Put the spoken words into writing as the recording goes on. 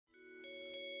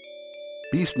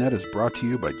BeastNet is brought to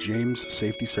you by James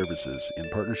Safety Services in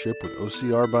partnership with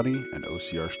OCR Buddy and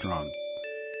OCR Strong.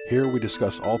 Here we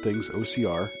discuss all things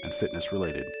OCR and fitness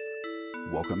related.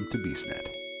 Welcome to BeastNet.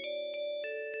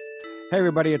 Hey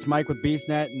everybody, it's Mike with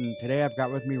BeastNet, and today I've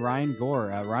got with me Ryan Gore.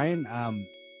 Ryan,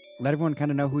 let everyone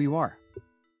kind of know who you are.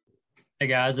 Hey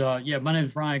guys, my name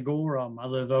is Ryan Gore. I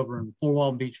live over in Fort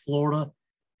Walton Beach, Florida,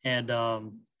 and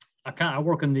I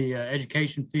work in the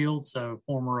education field. So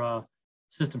former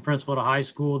assistant principal at a high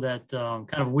school, that kind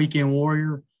of a weekend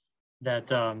warrior that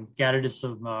got into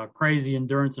some crazy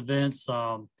endurance events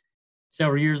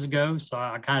several years ago. So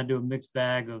I kind of do a mixed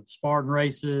bag of Spartan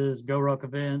races, Go Ruck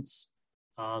events,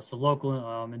 some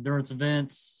local endurance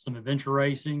events, some adventure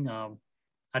racing.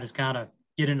 I just kind of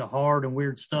get into hard and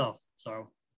weird stuff. So,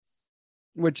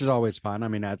 which is always fun. I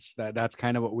mean, that's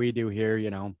kind of what we do here,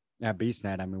 at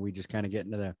BeastNet. I mean, we just kind of get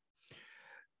into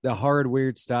the hard,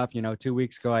 weird stuff. 2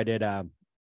 weeks ago, I did a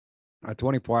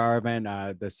 24-hour event,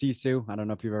 the Sisu. I don't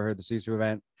know if you've ever heard the Sisu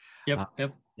event. Yep.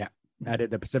 Yeah, I did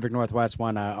the Pacific Northwest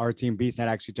one. Our team BeastNet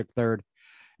actually took third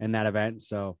in that event,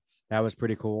 so that was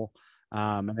pretty cool.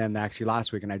 And then actually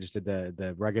last weekend I just did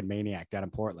the Rugged Maniac down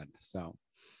in Portland. So,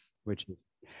 which is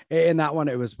in that one,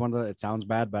 it was it sounds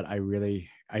bad, but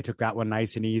I took that one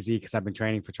nice and easy because I've been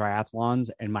training for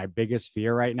triathlons, and my biggest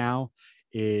fear right now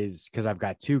is because I've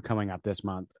got 2 coming up this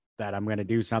month, that I'm going to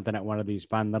do something at one of these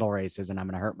fun little races and I'm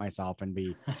going to hurt myself and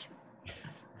be.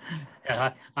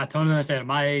 Yeah, I totally understand. At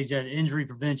my age, injury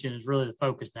prevention is really the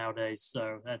focus nowadays.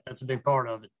 So that's a big part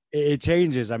of it. It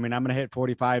changes. I mean, I'm going to hit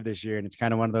 45 this year, and it's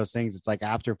kind of one of those things. It's like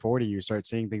after 40, you start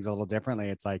seeing things a little differently.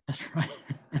 It's like that's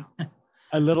right.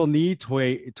 a little knee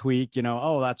tweak,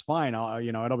 oh, that's fine.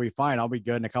 It'll be fine. I'll be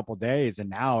good in a couple of days.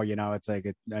 And now, it's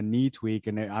like a knee tweak,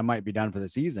 and I might be done for the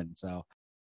season. So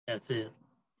that's it.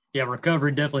 Yeah,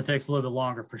 recovery definitely takes a little bit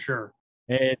longer for sure.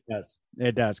 It does.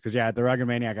 Because, at the Rugged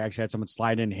Maniac, I actually had someone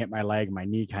slide in and hit my leg. My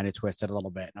knee kind of twisted a little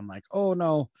bit. And I'm like, oh,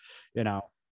 no.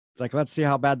 It's like, let's see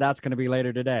how bad that's going to be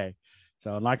later today.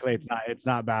 So luckily, it's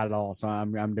not bad at all. So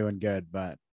I'm doing good.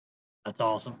 But that's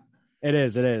awesome. It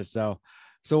is. So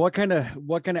what kind of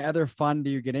other fun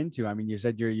do you get into? I mean, you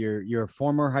said you're a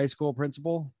former high school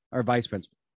principal or vice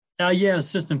principal. Yeah,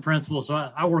 assistant principal. So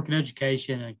I work in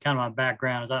education, and kind of my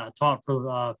background is I taught for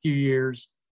a few years,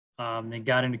 then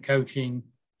got into coaching,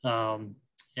 and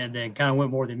then kind of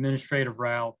went more the administrative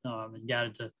route, and got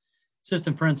into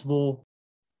assistant principal.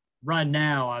 Right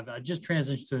now, I just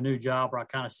transitioned to a new job where I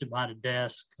kind of sit behind a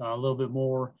desk a little bit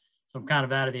more. So I'm kind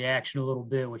of out of the action a little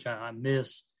bit, which I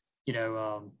miss,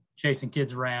 chasing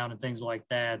kids around and things like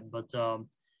that. But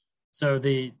so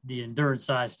the endurance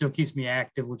side still keeps me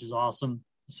active, which is awesome.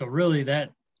 So really that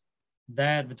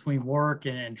between work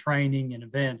and training and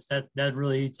events, that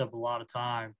really eats up a lot of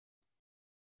time.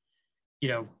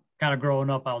 Kind of growing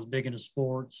up, I was big into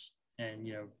sports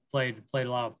and, played a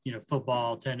lot of,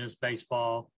 football, tennis,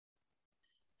 baseball.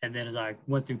 And then as I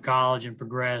went through college and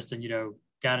progressed and,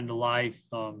 got into life,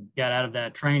 got out of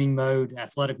that training mode,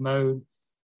 athletic mode,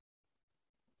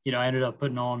 I ended up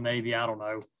putting on maybe,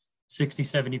 60,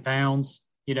 70 pounds,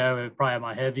 probably at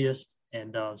my heaviest.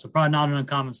 And so probably not an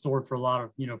uncommon story for a lot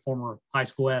of, former high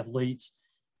school athletes.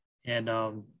 And,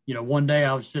 one day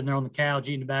I was sitting there on the couch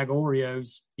eating a bag of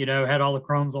Oreos, had all the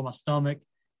crumbs on my stomach.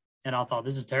 And I thought,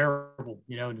 this is terrible,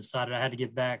 and decided I had to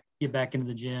get back into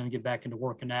the gym, get back into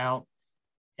working out.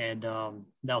 And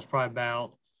that was probably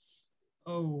about,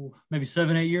 maybe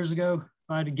 7, 8 years ago, if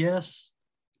I had to guess.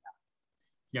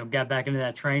 Got back into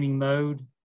that training mode.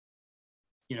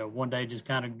 One day just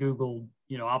kind of Googled,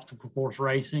 obstacle course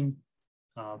racing,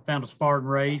 found a Spartan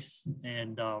race,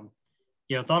 and,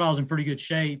 thought I was in pretty good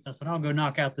shape. I said, I'll go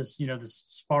knock out this, this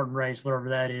Spartan race, whatever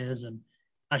that is. And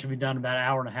I should be done in about an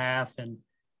hour and a half. And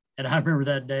I remember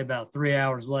that day, about 3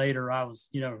 hours later, I was,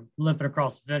 limping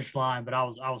across the finish line, but I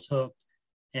was hooked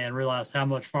and realized how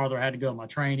much farther I had to go in my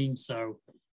training. So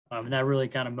and that really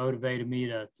kind of motivated me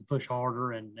to push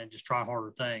harder and just try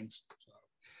harder things. So.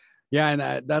 Yeah.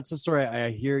 And that's a story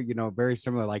I hear, very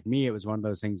similar. Like me, it was one of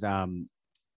those things.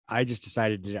 I just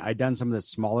decided I'd done some of the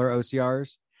smaller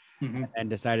OCRs. Mm-hmm. And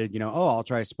decided, I'll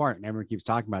try Spartan. Everyone keeps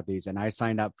talking about these. And I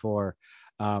signed up for,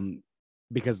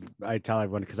 because I tell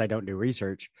everyone, because I don't do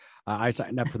research, I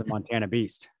signed up for the Montana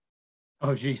Beast.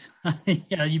 Oh, geez.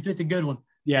 Yeah, you picked a good one.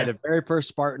 Yeah, the very first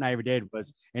Spartan I ever did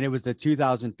was the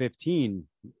 2015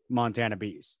 Montana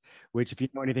Beast, which if you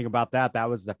know anything about that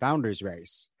was the founders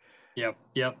race. Yep.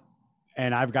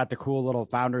 And I've got the cool little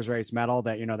founders race medal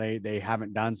that, they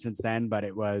haven't done since then, but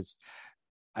it was,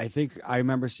 I think I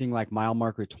remember seeing like mile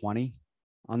marker 20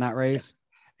 on that race.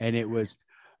 And it was,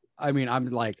 I'm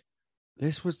like,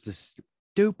 this was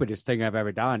stupidest thing I've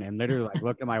ever done. And literally like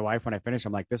looked at my wife when I finished.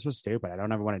 I'm like, this was stupid. I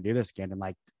don't ever want to do this again. And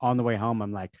like on the way home,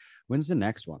 I'm like, when's the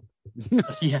next one?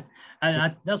 Yeah.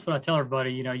 That's what I tell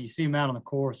everybody. You see them out on the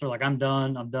course. They're like, I'm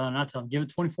done. And I tell them, give it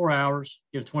 24 hours,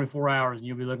 and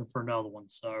you'll be looking for another one.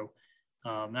 So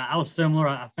I was similar.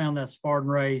 I found that Spartan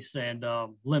race and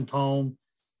limped home.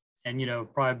 And,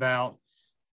 probably about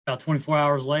 24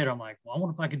 hours later, I'm like, well, I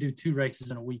wonder if I could do 2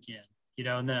 races in a weekend.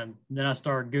 And then I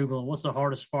started Googling what's the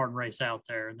hardest Spartan race out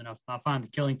there. And then I find the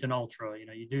Killington Ultra,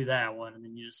 you do that one. And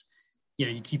then you just,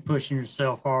 you keep pushing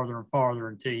yourself farther and farther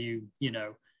until you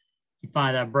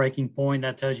find that breaking point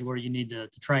that tells you where you need to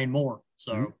train more.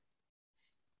 So.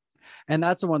 And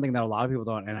that's the one thing that a lot of people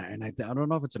don't. And I don't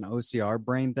know if it's an OCR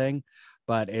brain thing,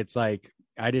 but it's like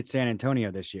I did San Antonio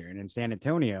this year. And in San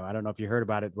Antonio, I don't know if you heard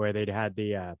about it, where they'd had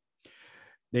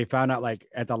they found out like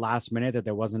at the last minute that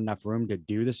there wasn't enough room to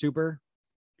do the super.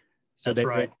 So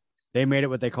they made it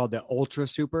what they called the ultra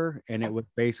super, and it was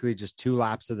basically just 2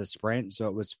 laps of the sprint. So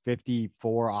it was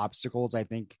 54 obstacles, I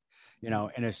think, in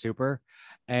a super.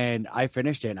 And I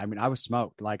finished it. I mean, I was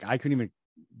smoked. Like I couldn't even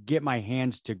get my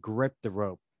hands to grip the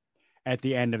rope at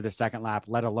the end of the second lap,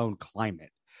 let alone climb it,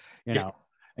 know?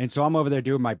 And so I'm over there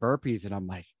doing my burpees and I'm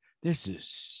like, this is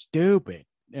stupid.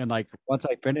 And like, once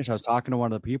I finished, I was talking to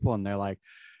one of the people and they're like,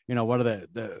 what are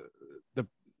the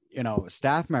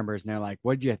staff members, and they're like,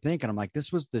 what did you think? And I'm like,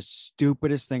 this was the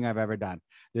stupidest thing I've ever done.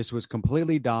 This was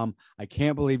completely dumb. I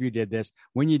can't believe you did this.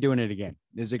 When are you doing it again?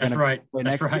 Is it going to be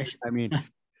next right. I mean,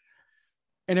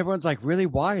 and everyone's like, really?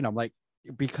 Why? And I'm like,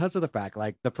 because of the fact,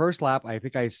 like the first lap, I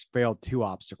think I failed 2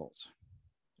 obstacles.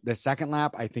 The second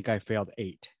lap, I think I failed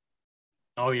 8.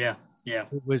 Oh yeah. Yeah.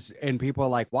 It was, and people are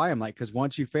like, why? I'm like, because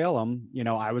once you fail them,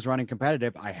 I was running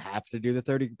competitive. I have to do the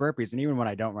 30 burpees. And even when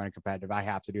I don't run competitive, I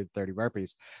have to do the 30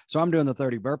 burpees. So I'm doing the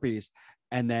 30 burpees,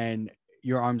 and then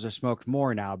your arms are smoked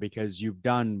more now because you've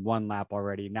done 1 lap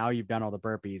already. Now you've done all the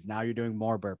burpees. Now you're doing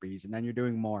more burpees, and then you're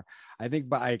doing more. I think,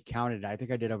 but I counted, I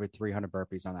think I did over 300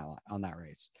 burpees on that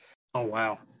race. Oh,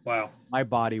 wow. Wow. My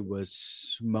body was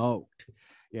smoked,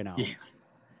 Yeah.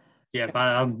 But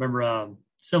I remember,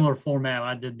 similar format.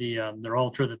 I did their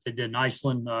ultra that they did in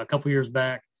Iceland a couple years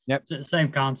back. Yep.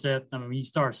 Same concept. I mean, you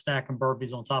start stacking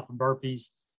burpees on top of burpees.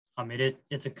 I mean,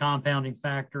 it's a compounding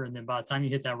factor. And then by the time you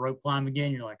hit that rope climb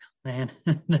again, you're like, man,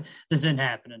 this isn't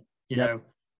happening, you know?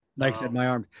 Like I said, my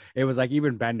arm, it was like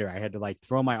even bender. I had to like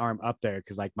throw my arm up there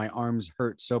because like my arms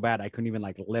hurt so bad. I couldn't even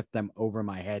like lift them over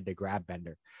my head to grab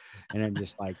bender. And I'm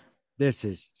just like, this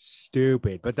is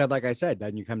stupid. But then, like I said,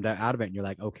 then you come out of it and you're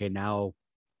like, okay, now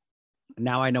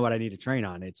I know what I need to train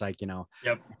on. It's like,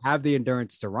 Yep. have the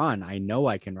endurance to run. I know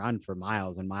I can run for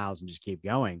miles and miles and just keep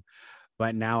going.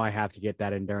 But now I have to get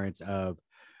that endurance of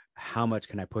how much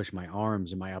can I push my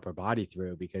arms and my upper body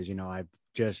through, because, I've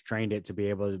just trained it to be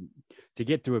able to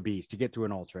get through a beast, to get through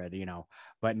an ultra,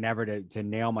 but never to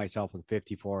nail myself with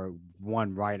 54,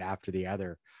 one right after the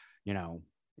other,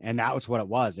 and that was what it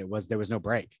was. There was no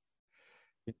break.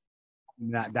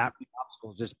 That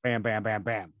obstacle just bam, bam, bam,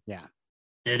 bam. Yeah.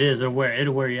 It is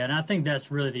aware, yeah. And I think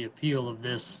that's really the appeal of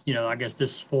this, I guess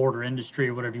this sport or industry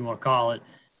or whatever you want to call it.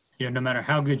 No matter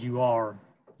how good you are,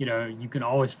 you can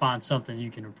always find something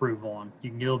you can improve on. You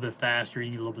can get a little bit faster,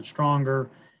 you can get a little bit stronger,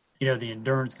 the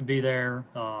endurance can be there.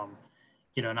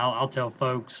 And I'll tell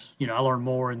folks, I learn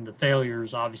more in the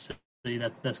failures, obviously.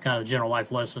 That's kind of the general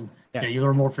life lesson. Yes. You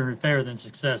learn more from your failure than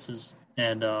successes.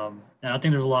 And I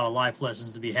think there's a lot of life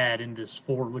lessons to be had in this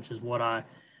sport, which is what I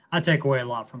take away a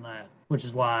lot from that, which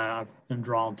is why I'm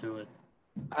drawn to it.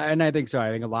 And I think so. I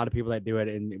think a lot of people that do it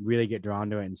and really get drawn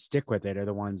to it and stick with it are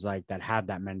the ones like that have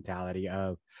that mentality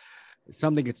of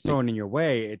something gets thrown in your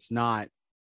way. It's not,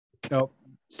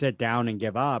 sit down and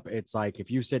give up. It's like,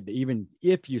 even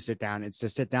if you sit down, it's to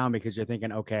sit down because you're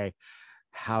thinking, okay,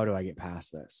 how do I get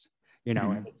past this?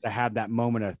 And to have that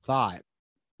moment of thought,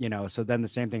 so then the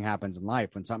same thing happens in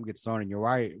life. When something gets thrown in your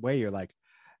way, you're like,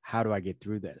 how do I get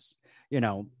through this?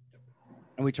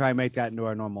 And we try and make that into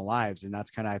our normal lives. And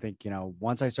that's kind of, I think,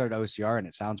 once I started OCR, and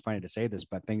it sounds funny to say this,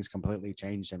 but things completely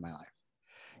changed in my life.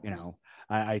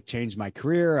 I changed my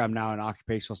career. I'm now an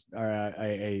occupational,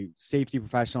 a safety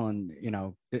professional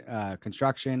in,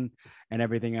 construction and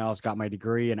everything else, got my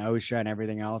degree in OSHA and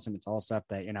everything else. And it's all stuff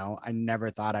that, I never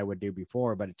thought I would do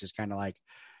before, but it's just kind of like,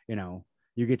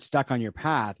 you get stuck on your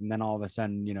path. And then all of a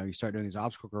sudden, you start doing these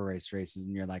obstacle races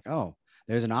and you're like, oh,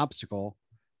 there's an obstacle.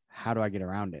 How do I get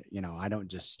around it? I don't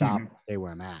just stop and stay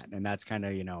where I'm at. And that's kind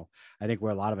of, I think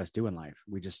where a lot of us do in life,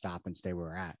 we just stop and stay where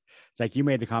we're at. It's like you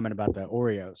made the comment about the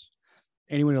Oreos.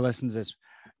 Anyone who listens to this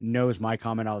knows my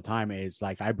comment all the time is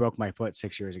like, I broke my foot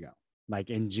 6 years ago. like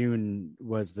in June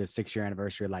was the 6-year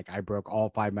anniversary. Like I broke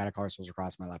all 5 metatarsals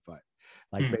across my left foot,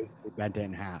 like basically bent it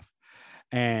in half.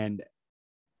 And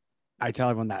I tell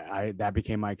everyone that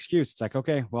became my excuse. It's like,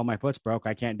 okay, well, my foot's broke.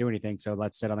 I can't do anything. So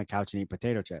let's sit on the couch and eat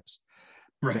potato chips.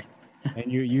 Right. So,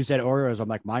 and you said Oreos. I'm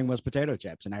like, mine was potato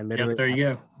chips. And I literally, there you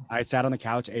go. I sat on the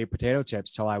couch, ate potato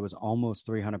chips till I was almost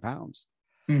 300 pounds.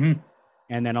 Mm-hmm.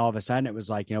 And then all of a sudden it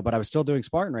was like, but I was still doing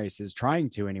Spartan races,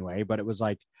 trying to anyway. But it was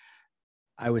like,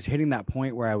 I was hitting that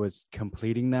point where I was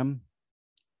completing them,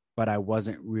 but I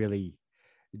wasn't really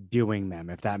doing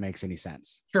them, if that makes any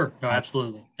sense. Sure. No,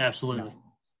 absolutely. Absolutely. No.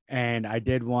 And I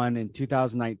did one in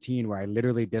 2019 where I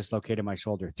literally dislocated my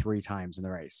shoulder 3 times in the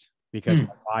race because my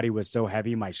body was so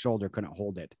heavy, my shoulder couldn't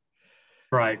hold it.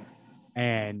 Right.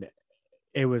 And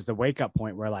it was the wake up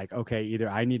point where like, okay, either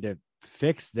I need to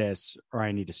fix this or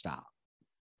I need to stop.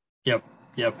 Yep.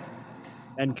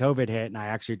 Then COVID hit and I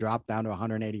actually dropped down to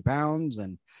 180 pounds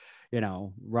and,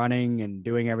 running and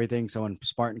doing everything. So when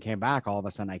Spartan came back, all of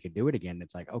a sudden I could do it again.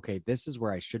 It's like, okay, this is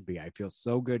where I should be. I feel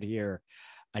so good here.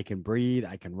 I can breathe,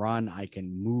 I can run, I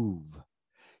can move,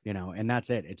 and that's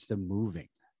it. It's the moving.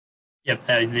 Yep.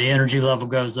 The energy level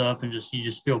goes up and you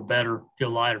just feel better, feel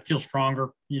lighter, feel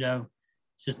stronger,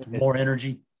 just more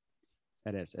energy.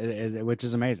 It is, which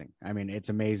is amazing. I mean, it's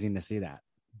amazing to see that.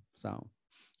 So,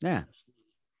 yeah.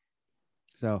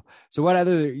 So what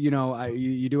other,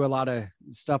 you do a lot of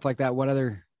stuff like that. What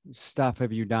other stuff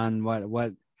have you done?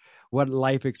 What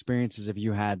life experiences have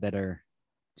you had that are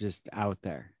just out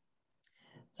there?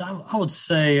 So I would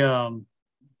say,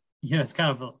 it's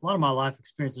kind of a lot of my life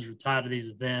experiences are tied to these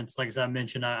events. Like as I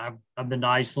mentioned, I've been to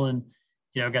Iceland,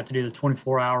 got to do the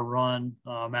 24-hour run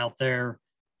out there,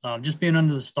 just being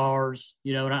under the stars,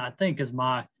 and I think as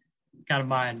my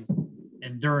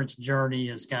endurance journey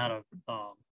has kind of,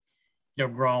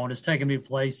 grown. It's taken me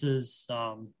places.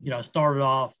 I started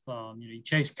off, you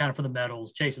chase kind of for the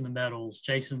medals, chasing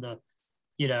the,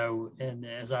 and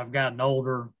as I've gotten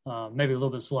older, maybe a little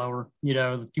bit slower,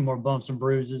 a few more bumps and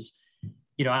bruises,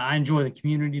 I enjoy the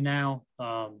community now,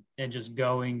 and just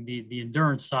going the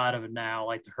endurance side of it now,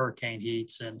 like the hurricane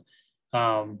heats. And,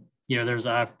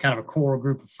 I've kind of a core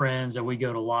group of friends that we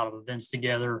go to a lot of events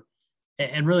together.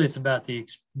 And really it's about the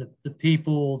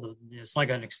people, it's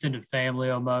like an extended family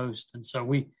almost. And so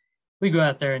we go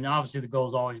out there and obviously the goal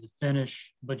is always to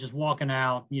finish, but just walking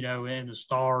out, in the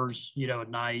stars, at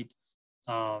night,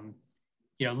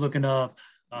 looking up,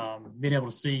 being able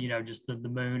to see, just the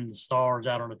moon and the stars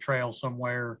out on a trail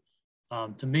somewhere.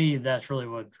 To me, that's really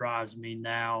what drives me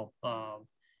now.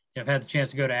 I've had the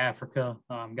chance to go to Africa,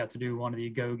 got to do one of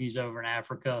the Agogis over in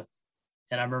Africa.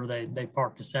 And I remember they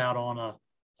parked us out on a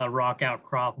rock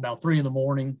outcrop about 3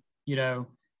 a.m,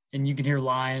 and you can hear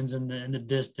lions in the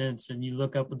distance and you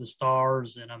look up at the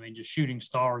stars and I mean, just shooting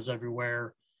stars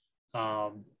everywhere.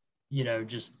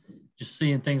 Just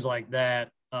seeing things like that.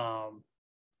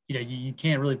 You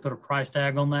can't really put a price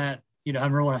tag on that. I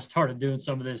remember when I started doing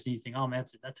some of this and you think, oh man,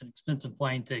 that's an expensive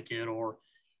plane ticket or,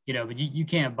 but you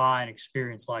can't buy an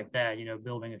experience like that,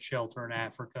 building a shelter in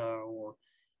Africa or,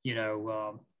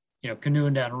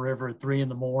 canoeing down a river at 3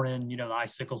 a.m, the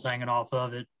icicles hanging off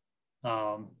of it.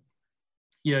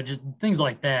 Just things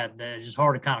like that is just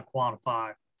hard to kind of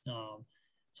quantify.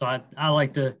 So I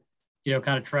like to,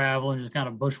 kind of travel and just kind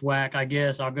of bushwhack, I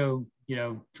guess. I'll go,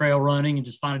 trail running and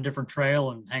just find a different trail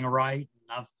and hang a right.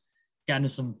 And I've gotten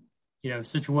into some,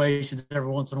 situations every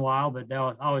once in a while, but they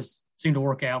always seem to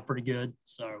work out pretty good.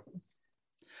 So.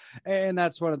 And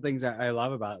that's one of the things I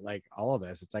love about like all of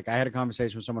this. It's like I had a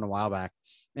conversation with someone a while back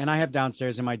and I have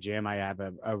downstairs in my gym, I have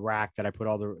a rack that I put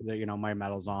all the my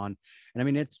medals on. And I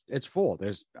mean, it's full.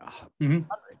 There's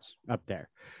hundreds up there,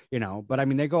 but I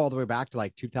mean, they go all the way back to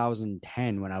like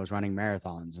 2010 when I was running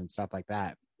marathons and stuff like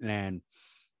that.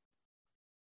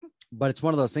 But it's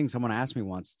one of those things someone asked me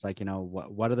once, it's like,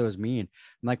 what do those mean?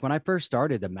 I'm like, when I first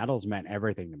started, the medals meant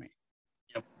everything to me.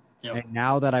 Yep. And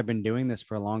now that I've been doing this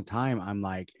for a long time, I'm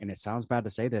like, and it sounds bad to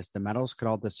say this, the medals could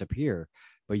all disappear,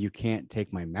 but you can't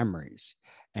take my memories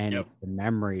and the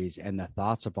memories and the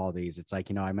thoughts of all these. It's like,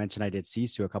 I mentioned I did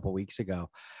Sisu a couple of weeks ago.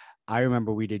 I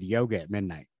remember we did yoga at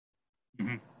midnight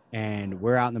and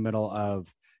we're out in the middle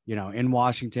of, in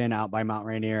Washington, out by Mount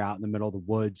Rainier, out in the middle of the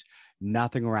woods,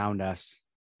 nothing around us,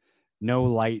 no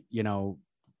light,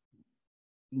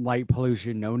 light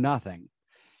pollution, no nothing.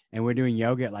 And we're doing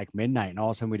yoga at like midnight. And all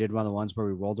of a sudden we did one of the ones where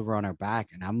we rolled over on our back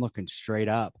and I'm looking straight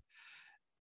up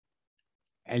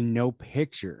and no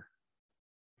picture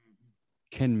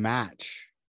can match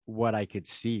what I could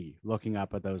see looking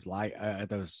up at those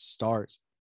those stars.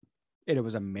 It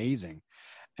was amazing.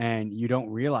 And you don't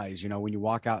realize, when you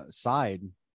walk outside,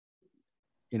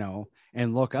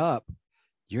 and look up,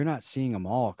 you're not seeing them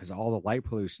all because all the light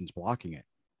pollution's blocking it.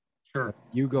 Sure.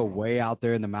 You go way out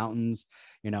there in the mountains,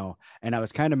 and I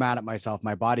was kind of mad at myself.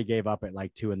 My body gave up at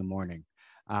like 2 a.m.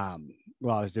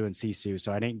 While I was doing Sisu.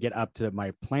 So I didn't get up to,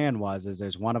 my plan is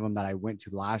there's one of them that I went to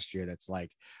last year. That's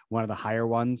like one of the higher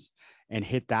ones, and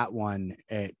hit that one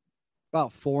at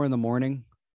about 4 a.m.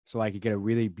 So I could get a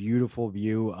really beautiful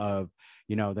view of,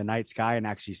 the night sky and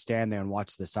actually stand there and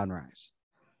watch the sunrise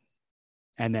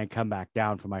and then come back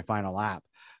down for my final lap.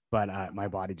 But my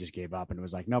body just gave up and it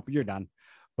was like, nope, you're done.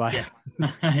 But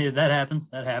yeah, that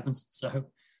happens. So,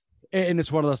 and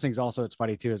it's one of those things also, it's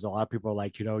funny too, is a lot of people are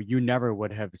like, you never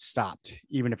would have stopped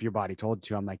even if your body told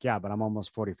you. I'm like, yeah, but I'm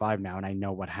almost 45 now. And I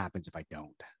know what happens if I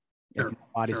don't. Sure, if your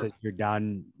body says you're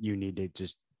done, you need to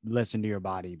just listen to your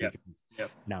body. Because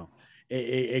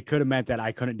it could have meant that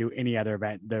I couldn't do any other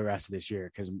event the rest of this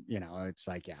year. Cause it's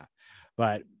like, yeah,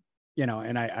 but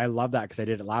and I love that. Cause I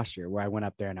did it last year where I went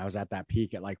up there and I was at that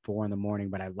peak at like 4 a.m,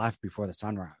 but I left before the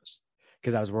sun rose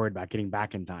because I was worried about getting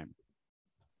back in time.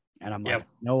 And I'm like,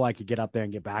 no, I could get up there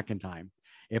and get back in time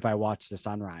if I watch the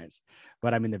sunrise.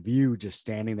 But I mean, the view just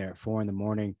standing there at 4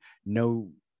 a.m,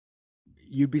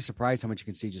 you'd be surprised how much you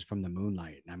can see just from the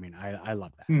moonlight. I mean, I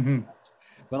love that. Mm-hmm.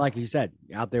 But like you said,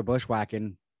 out there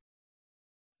bushwhacking,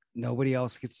 nobody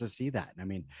else gets to see that. I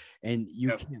mean, and you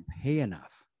can't pay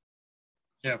enough.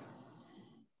 Yeah.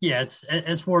 Yeah.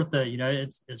 It's worth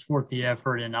it's worth the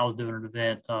effort. And I was doing an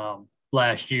event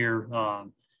last year.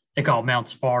 They call it Mount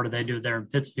Sparta. They do it there in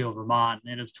Pittsfield, Vermont.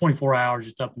 And it's 24 hours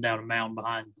just up and down a mountain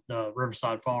behind the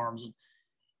Riverside Farms. And,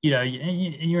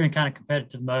 you're in kind of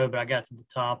competitive mode, but I got to the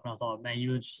top and I thought, man,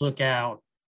 you just look out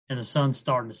and the sun's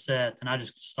starting to set. And I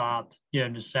just stopped,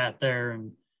 just sat there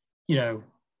and,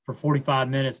 for 45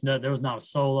 minutes, there was not a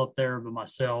soul up there but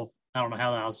myself. I don't know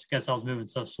how I guess I was moving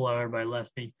so slow. Everybody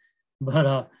left me. But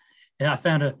I just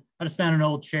found an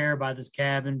old chair by this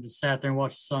cabin, just sat there and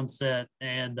watched the sunset.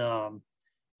 And,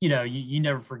 you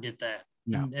never forget that.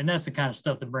 No. And that's the kind of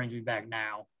stuff that brings me back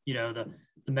now, the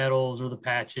medals or the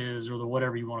patches or the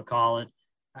whatever you want to call it.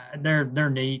 They're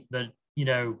neat, but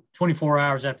 24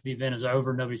 hours after the event is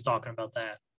over, nobody's talking about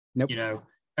that. Nope.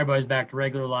 Everybody's back to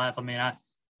regular life. I mean,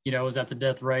 I was at the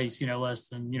death race, less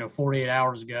than, 48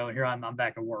 hours ago, and here I'm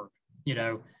back at work,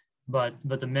 but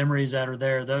the memories that are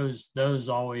there, those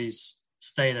always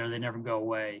stay there. They never go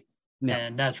away. No.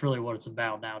 And that's really what it's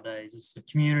about nowadays. It's the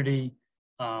community.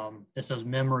 It's those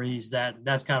memories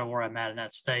that's kind of where I'm at in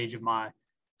that stage of my,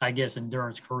 I guess,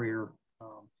 endurance career.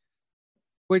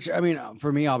 Which, I mean,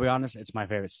 for me, I'll be honest, it's my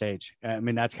favorite stage. I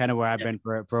mean, that's kind of where I've been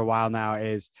for a while now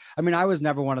I was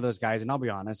never one of those guys, and I'll be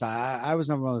honest, I was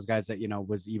never one of those guys that,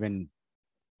 was even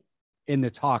in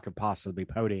the talk of possibly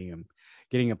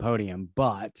getting a podium,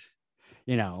 but,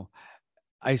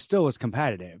 I still was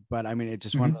competitive. But I mean, it's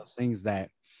just one of those things that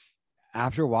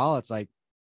after a while, it's like,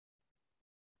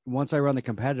 once I run the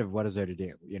competitive, what is there to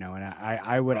do? And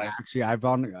I would actually,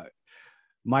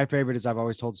 my favorite is I've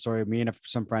always told the story of me and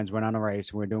some friends went on a race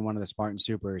and we were doing one of the Spartan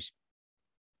Supers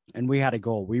and we had a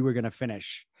goal. We were going to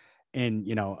finish in,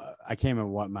 I can't remember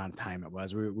what amount of time it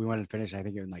was. We wanted to finish, I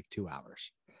think in like 2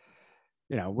 hours,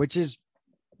 which is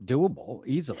doable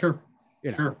easily. Sure.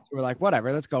 Sure. We're like,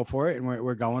 whatever, let's go for it. And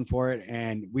we're going for it.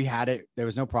 And we had it. There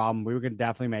was no problem. We were going to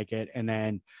definitely make it. And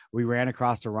then we ran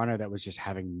across a runner that was just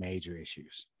having major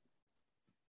issues.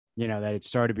 That it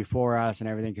started before us and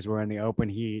everything because we're in the open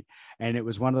heat. And it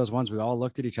was one of those ones we all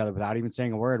looked at each other without even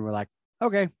saying a word. And we're like,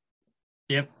 okay.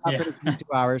 Yep. Yeah. 2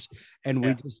 hours. And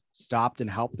we just stopped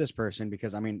and helped this person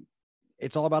because, I mean,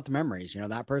 it's all about the memories.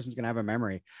 That person's going to have a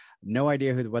memory. No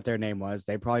idea what their name was.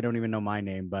 They probably don't even know my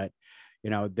name, but,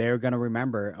 they're going to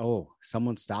remember, oh,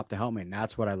 someone stopped to help me. And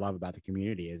that's what I love about the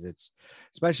community is it's,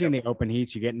 especially in the open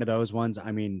heats, you get into those ones.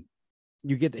 I mean,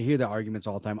 you get to hear the arguments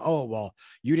all the time. Oh, well,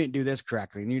 you didn't do this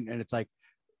correctly. And it's like,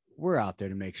 we're out there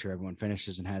to make sure everyone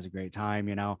finishes and has a great time.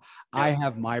 I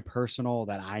have my personal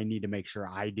that I need to make sure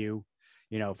I do,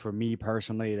 for me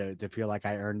personally to feel like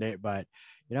I earned it, but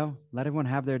let everyone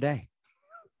have their day.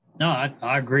 No,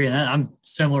 I agree. And I'm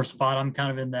similar spot. I'm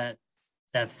kind of in that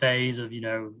phase of,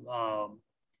 the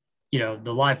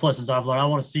life lessons I've learned. I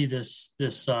want to see this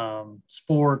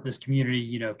sport, this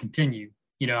community, continue,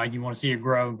 you want to see it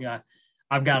grow.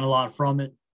 I've gotten a lot from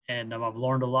it and I've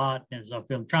learned a lot. And so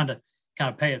I'm trying to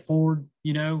kind of pay it forward.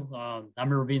 I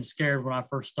remember being scared when I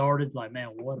first started, like, man,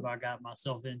 what have I got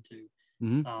myself into?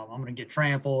 Mm-hmm. I'm going to get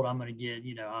trampled. I'm going to get,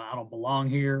 I don't belong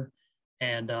here.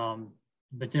 And,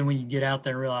 but then when you get out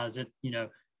there and realize that,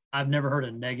 I've never heard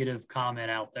a negative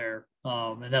comment out there.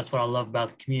 And that's what I love about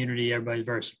the community. Everybody's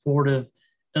very supportive.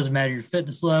 Doesn't matter your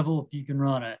fitness level. If you can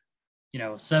run a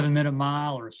 7-minute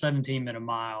mile or a 17-minute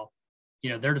mile,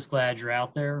 they're just glad you're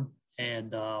out there,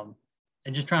 and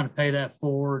just trying to pay that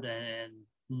forward and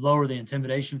lower the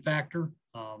intimidation factor.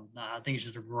 I think it's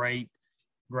just a great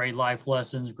life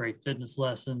lessons, great fitness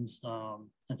lessons.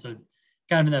 And so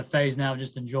kind of in that phase now,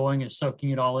 just enjoying it, soaking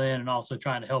it all in, and also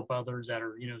trying to help others that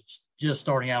are, just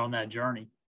starting out on that journey.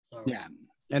 So, yeah.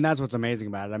 And that's what's amazing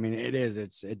about it. I mean,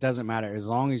 it doesn't matter as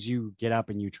long as you get up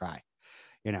and you try,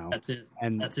 that's it.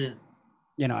 And that's it.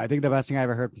 I think the best thing I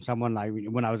ever heard from someone, like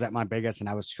when I was at my biggest and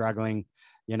I was struggling,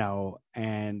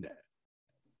 and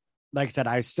like I said,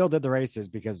 I still did the races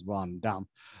because, well, I'm dumb,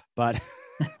 but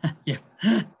yeah.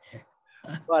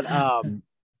 But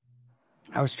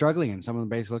I was struggling, and someone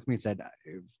basically looked at me and said,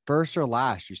 "First or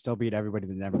last, you still beat everybody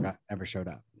that never showed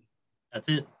up." That's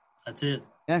it.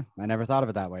 Yeah, I never thought of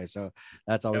it that way. So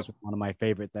that's always one of my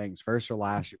favorite things. First or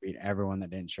last, you beat everyone that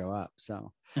didn't show up.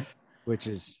 So,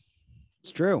 it's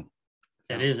true.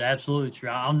 It is absolutely true.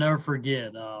 I'll never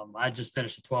forget. I just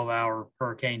finished a 12-hour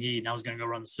hurricane heat, and I was going to go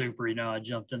run the super. I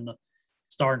jumped in the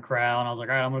starting crowd, and I was like,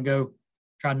 all right, I'm going to go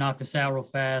try to knock this out real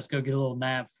fast, go get a little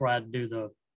nap before I was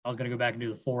going to go back and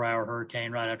do the 4-hour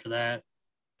hurricane right after that.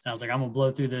 And I was like, I'm going to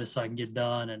blow through this so I can get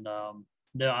done. And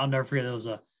I'll never forget, there was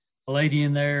a lady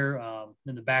in there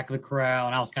in the back of the crowd,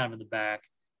 and I was kind of in the back.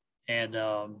 And,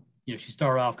 she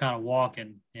started off kind of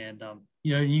walking, and,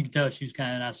 you could tell she was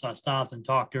kind of, so I stopped and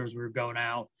talked to her as we were going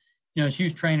out. She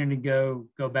was training to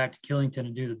go back to Killington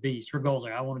and do the beast. Her goal was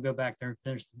like, I want to go back there and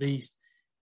finish the beast.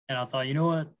 And I thought, you know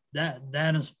what,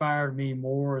 that inspired me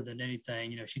more than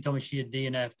anything. She told me she had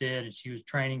DNF'd it and she was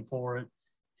training for it.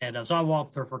 And so I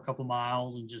walked with her for a couple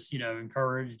miles and just,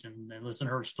 encouraged and listened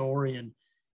to her story. And,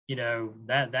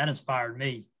 that inspired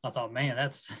me. I thought, man,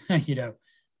 that's,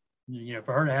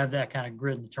 for her to have that kind of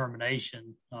grit and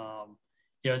determination,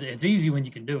 it's easy when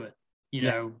you can do it,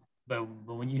 but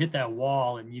when you hit that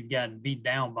wall and you've gotten beat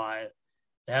down by it,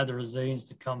 to have the resilience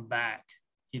to come back,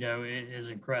 it is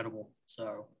incredible.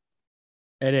 So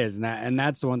it is. And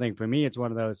that's the one thing for me. It's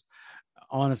one of those,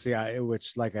 honestly,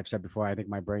 which, like I've said before, I think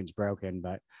my brain's broken,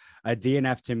 but a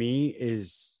DNF to me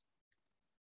is,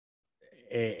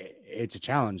 it's a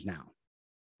challenge now,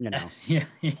 yeah.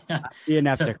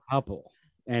 DNF'd a couple.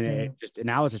 And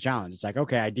now it's a challenge. It's like,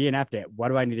 okay, I DNF'd it. What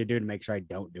do I need to do to make sure I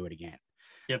don't do it again?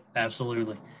 Yep,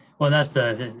 absolutely. Well, that's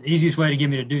the easiest way to get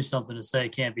me to do something, to say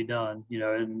it can't be done,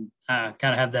 and I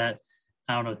kind of have that,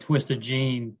 I don't know, twisted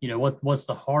gene, what's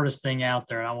the hardest thing out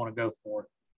there? And I want to go for it.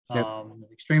 Yep.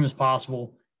 Extreme as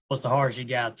possible. What's the hardest you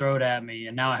got? Throw it at me.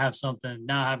 And now I have something,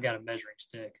 now I've got a measuring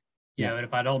stick, and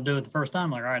if I don't do it the first time,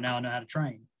 I'm like, all right, now I know how to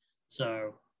train.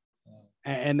 So,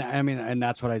 and I mean, and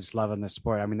that's what I just love in this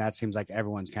sport. I mean, that seems like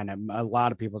everyone's kind of, a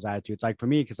lot of people's attitudes. Like for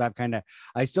me, because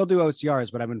I still do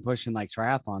OCRs, but I've been pushing like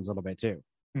triathlons a little bit too.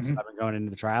 Mm-hmm. So I've been going into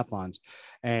the triathlons,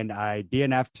 and I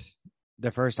DNF'd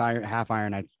the first half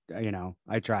iron.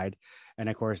 I tried, and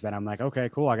of course, then I'm like, okay,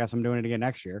 cool. I guess I'm doing it again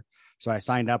next year. So I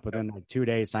signed up within like 2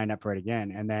 days, signed up for it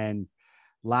again, and then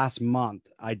last month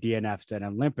I DNF'd an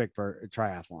Olympic for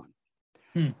triathlon,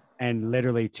 and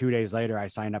literally 2 days later I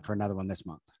signed up for another one this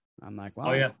month. I'm like,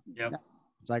 well, yeah.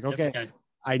 It's like, okay,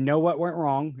 I know what went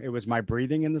wrong. It was my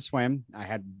breathing in the swim. I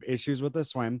had issues with the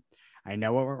swim. I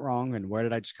know what went wrong. And where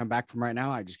did I just come back from right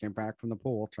now? I just came back from the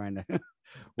pool trying to.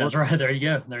 That's right. There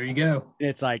you go.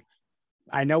 It's like,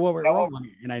 I know what went wrong,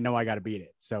 and I know I got to beat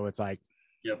it. So it's like,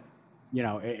 yep.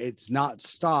 It's not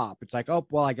stop. It's like, oh,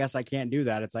 well, I guess I can't do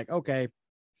that. It's like, okay,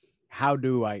 what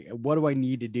do I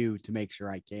need to do to make sure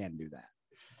I can do that?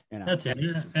 That's it.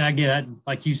 And again,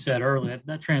 like you said earlier,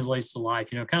 that translates to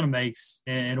life, kind of makes,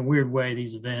 in a weird way,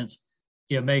 these events,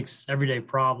 makes everyday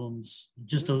problems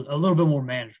just a little bit more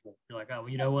manageable. You're like, oh,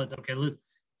 you know what? Okay,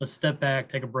 let's step back,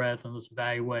 take a breath, and let's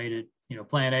evaluate it.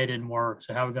 Plan A didn't work.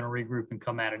 So how are we going to regroup and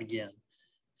come at it again?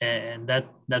 And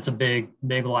that's a big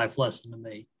life lesson to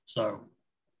me. So.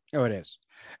 Oh, it is.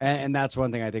 And that's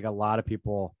one thing I think a lot of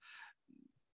people,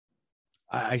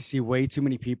 I see way too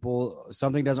many people,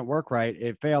 something doesn't work right.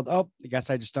 It failed. Oh, I guess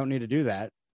I just don't need to do that.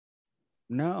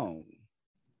 No,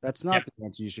 that's not the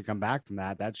answer. You should come back from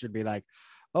that. That should be like,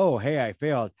 oh, hey, I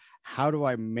failed. How do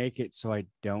I make it so I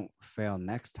don't fail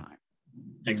next time?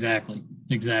 Exactly.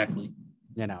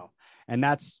 And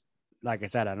that's, like I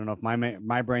said, I don't know if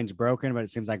my brain's broken, but it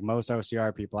seems like most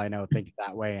OCR people I know think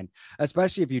that way. And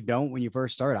especially if you don't, when you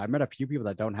first start, I've met a few people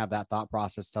that don't have that thought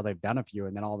process till they've done a few.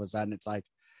 And then all of a sudden it's like,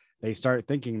 they start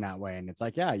thinking that way. And it's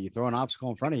like, yeah, you throw an obstacle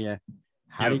in front of you.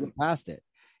 How do you get past it?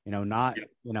 Not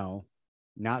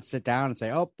sit down and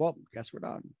say, oh, well, guess we're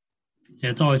done.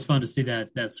 Yeah, it's always fun to see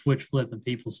that switch flip in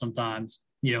people sometimes,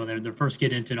 they're first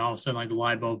get into it, and all of a sudden, like the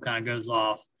light bulb kind of goes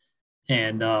off.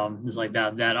 And it's like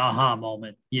that aha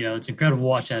moment, it's incredible to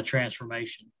watch that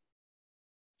transformation.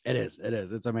 It is. It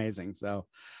is. It's amazing. So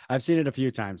I've seen it a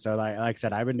few times. So like I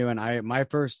said, I've been doing, my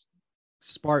first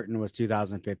Spartan was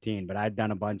 2015, but I'd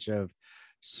done a bunch of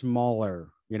smaller,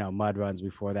 mud runs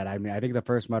before that. I mean, I think the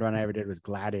first mud run I ever did was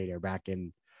Gladiator back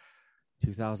in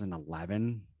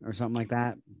 2011 or something like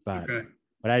that. But, Okay.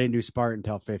 but I didn't do Spartan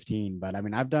until 15. But I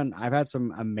mean, I've had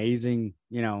some amazing,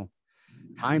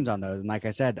 times on those. And like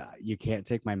I said, you can't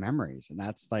take my memories. And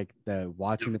that's like the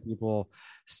watching the people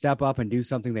step up and do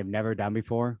something they've never done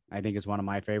before. I think is one of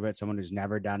my favorites. Someone who's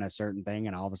never done a certain thing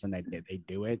and all of a sudden they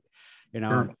do it,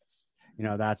 Sure.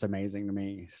 That's amazing to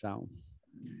me. So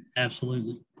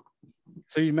Absolutely.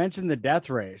 So you mentioned the death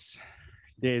race.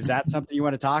 Is that something you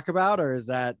want to talk about, or is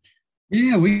that?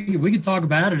 Yeah, we can talk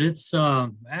about it. It's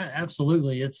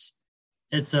absolutely it's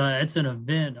an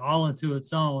event all into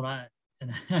its own. I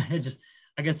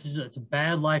guess it's a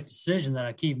bad life decision that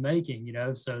I keep making,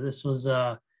 So this was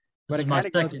But this it is my kind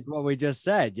of goes second. with what we just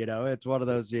said. It's one of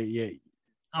those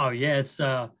Oh yeah, it's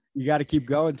you got to keep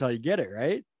going until you get it,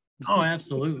 right? oh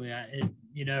absolutely.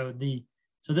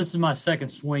 So this is my second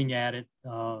swing at it.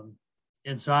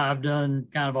 And so I've done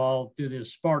kind of all through the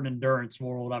Spartan endurance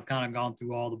world. I've kind of gone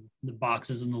through all the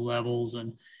boxes and the levels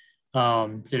and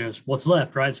what's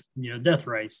left, right? It's, death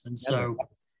race. And so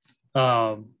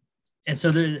and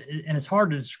it's hard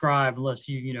to describe unless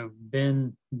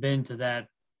been to that,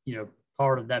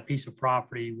 part of that piece of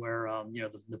property where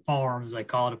the farm, as they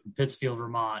call it, up in Pittsfield,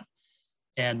 Vermont.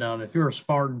 And if you're a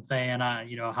Spartan fan, I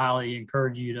highly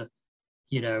encourage you to,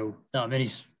 any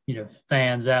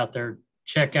fans out there,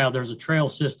 check out. There's a trail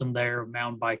system there,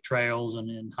 mountain bike trails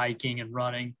and hiking and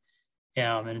running,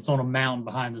 and it's on a mountain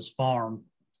behind this farm,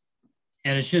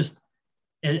 and it's just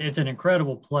it's an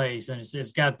incredible place, and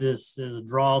it's got this a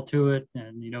draw to it.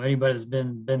 And anybody that's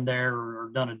been there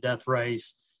or done a death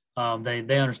race,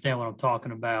 they understand what I'm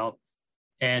talking about.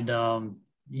 And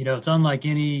it's unlike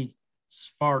any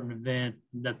Spartan event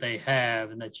that they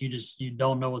have, and that you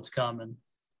don't know what's coming.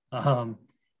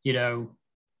 You know,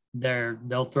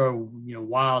 they'll throw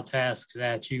wild tasks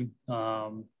at you.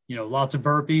 Lots of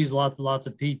burpees, lots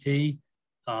of PT.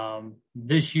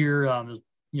 This year was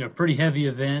pretty heavy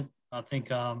event. I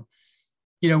think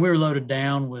we were loaded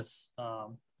down with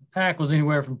pack was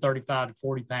anywhere from 35 to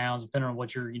 40 pounds, depending on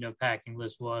what your packing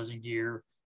list was and gear.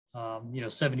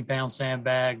 70-pound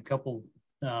sandbag, a couple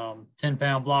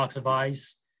 10-pound blocks of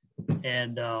ice,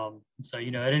 and so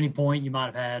at any point you might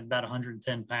have had about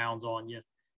 110 pounds on you,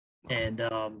 and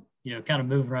kind of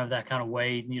moving around that kind of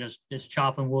weight. It's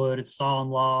chopping wood, it's sawing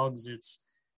logs, it's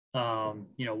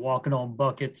walking on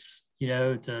buckets,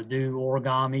 to do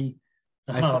origami.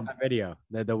 I saw that video,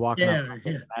 the walking up.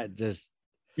 I just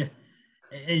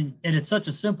and it's such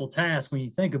a simple task when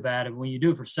you think about it. When you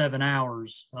do it for 7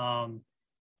 hours,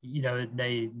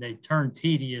 they turn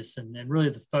tedious, and really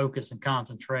the focus and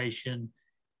concentration.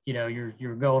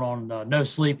 You're going on no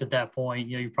sleep at that point.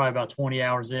 You're probably about 20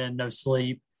 hours in, no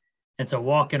sleep. And so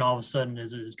walking all of a sudden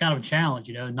is kind of a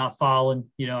challenge, not falling,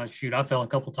 I fell a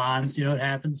couple times, it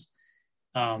happens.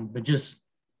 But just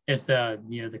it's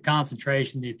the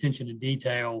concentration, the attention to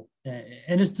detail,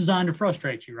 and it's designed to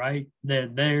frustrate you, right?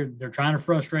 They're trying to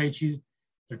frustrate you.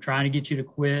 They're trying to get you to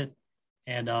quit.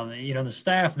 And, the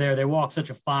staff there, they walk such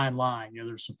a fine line.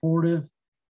 They're supportive.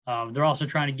 They're also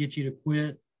trying to get you to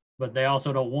quit, but they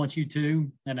also don't want you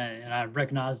to. And I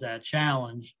recognize that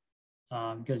challenge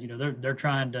because, they're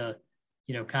trying to,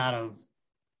 kind of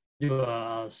do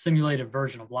a simulated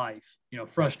version of life,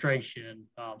 frustration,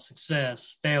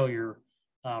 success, failure,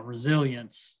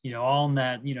 resilience, all in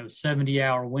that,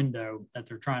 70-hour window that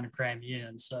they're trying to cram you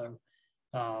in. So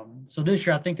this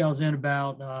year, I think I was in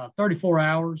about 34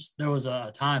 hours. There was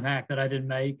a time hack that I didn't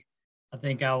make. I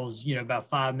think I was, about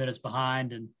 5 minutes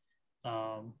behind. And,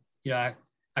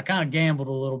 I kind of gambled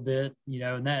a little bit,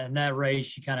 in that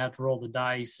race, you kind of have to roll the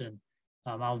dice. And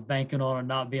I was banking on it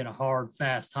not being a hard,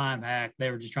 fast time hack.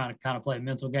 They were just trying to kind of play a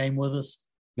mental game with us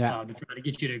to try to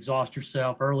get you to exhaust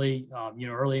yourself early,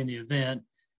 early in the event.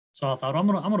 So I thought I'm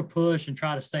gonna push and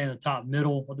try to stay in the top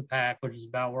middle of the pack, which is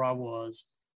about where I was.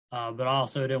 But I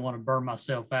also didn't want to burn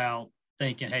myself out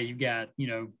thinking, hey, you got,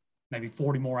 maybe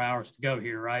 40 more hours to go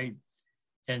here, right?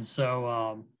 And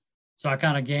so I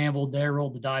kind of gambled there,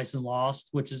 rolled the dice and lost,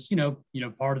 which is,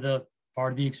 part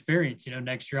of the experience.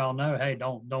 Next year I'll know, hey,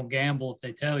 don't gamble if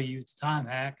they tell you it's a time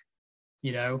hack,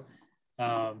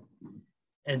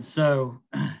 and so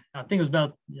I think it was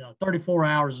about 34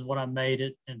 hours is what I made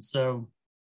it. And so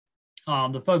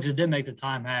the folks that did make the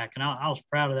time hack, and I was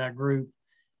proud of that group.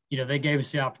 They gave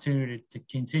us the opportunity to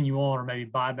continue on or maybe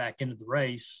buy back into the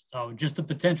race. Just the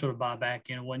potential to buy back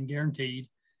in. It wasn't guaranteed.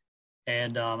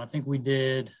 And I think we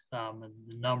did the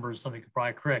numbers. Somebody could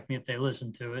probably correct me if they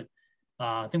listen to it.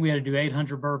 I think we had to do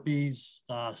 800 burpees,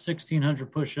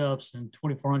 1,600 push-ups, and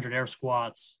 2,400 air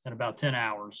squats in about 10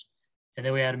 hours. And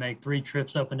then we had to make 3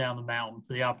 trips up and down the mountain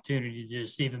for the opportunity to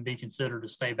just even be considered to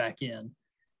stay back in.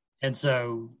 And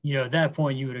so, at that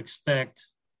point, you would expect,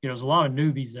 there's a lot of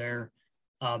newbies there,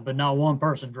 but not one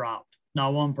person dropped.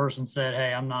 Not one person said,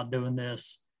 hey, I'm not doing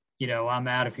this. I'm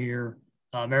out of here.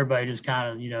 Everybody just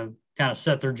kind of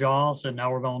set their jaw, said, no,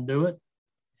 we're going to do it.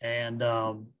 And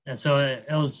so it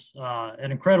was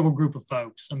an incredible group of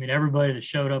folks. I mean, everybody that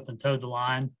showed up and towed the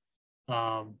line,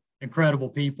 incredible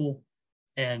people.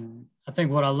 And I think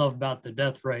what I love about the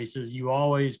death race is you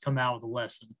always come out with a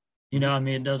lesson.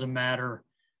 It doesn't matter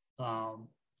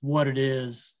what it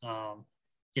is.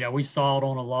 We saw it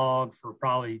on a log for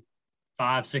probably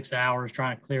 5-6 hours,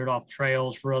 trying to clear it off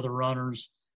trails for other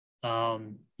runners,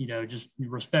 just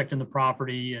respecting the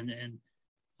property and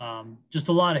just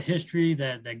a lot of history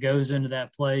that goes into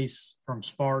that place from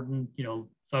Spartan,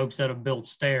 folks that have built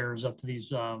stairs up to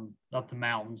these, up the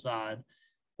mountainside,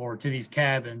 or to these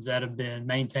cabins that have been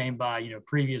maintained by,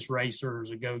 previous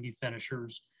racers, Agoge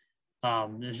finishers.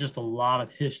 There's just a lot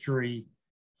of history.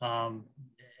 And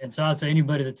so I'd say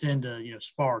anybody that's into,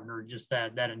 Spartan or just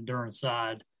that endurance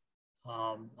side,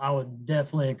 I would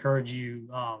definitely encourage you,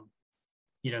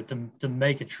 to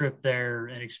make a trip there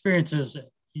and experience it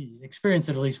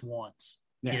at least once.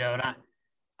 Yeah. And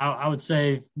I would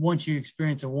say once you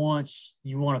experience it once,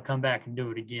 you want to come back and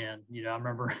do it again. I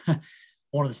remember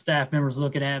one of the staff members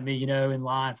looking at me, in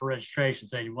line for registration,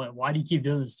 saying, why do you keep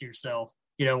doing this to yourself?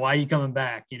 Why are you coming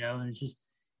back? And it's just,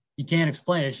 you can't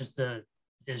explain it.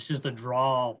 It's just a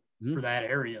draw for that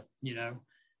area,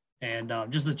 and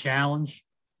just a challenge,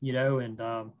 and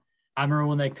I remember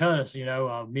when they cut us,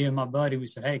 me and my buddy, we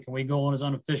said, hey, can we go on as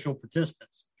unofficial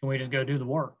participants? Can we just go do the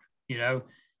work,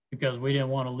 because we didn't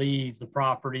want to leave the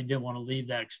property, didn't want to leave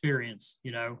that experience,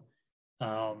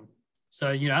 So,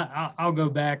 I'll go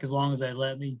back as long as they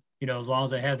let me, as long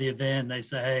as they have the event and they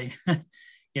say, hey,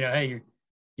 hey,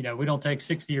 we don't take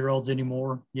 60-year-olds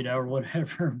anymore, or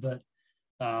whatever. But,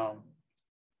 I'll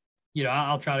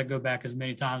try to go back as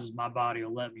many times as my body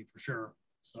will let me, for sure.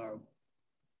 So,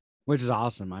 which is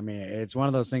awesome. I mean, it's one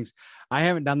of those things. I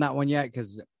haven't done that one yet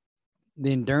because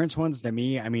the endurance ones, to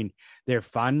me, I mean, they're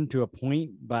fun to a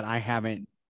point, but I haven't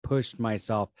pushed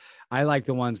myself. I like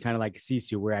the ones kind of like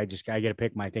Sisu, where I get to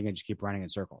pick my thing and just keep running in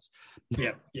circles.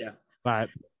 Yeah. But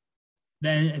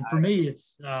then, and for me,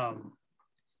 it's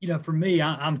for me,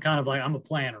 I'm kind of like, I'm a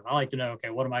planner. I like to know,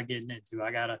 okay, what am I getting into?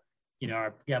 I gotta,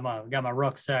 I got my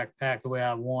rucksack packed the way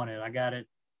I want it. I got it,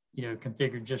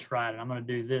 configured just right, and I'm going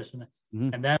to do this.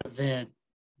 And that event,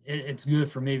 it's good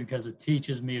for me because it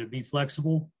teaches me to be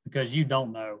flexible, because you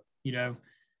don't know,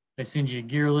 they send you a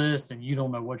gear list and you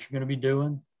don't know what you're going to be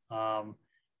doing,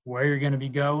 where you're going to be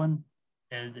going.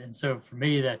 And so for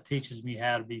me, that teaches me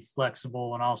how to be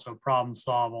flexible and also problem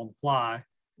solve on the fly.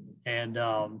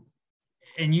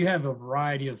 And you have a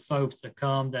variety of folks that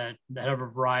come that have a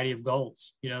variety of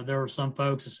goals. There were some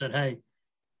folks that said, hey,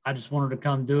 I just wanted to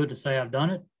come do it to say I've done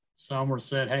it. Some were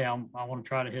said, hey, I want to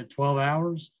try to hit 12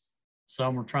 hours.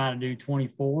 Some were trying to do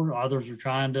 24. Others are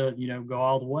trying to, go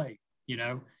all the way,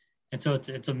 And so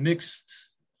it's a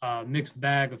mixed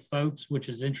bag of folks, which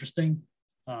is interesting.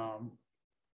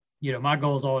 My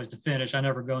goal is always to finish. I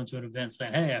never go into an event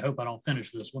saying, hey, I hope I don't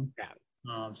finish this one.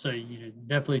 So,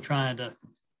 definitely trying to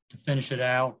finish it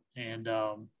out. And,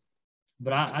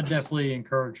 but I definitely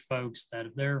encourage folks that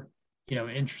if they're,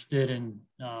 interested in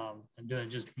doing,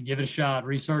 just give it a shot,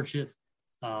 research it.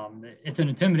 It's an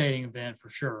intimidating event for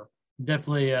sure.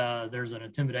 Definitely, there's an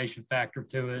intimidation factor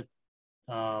to it.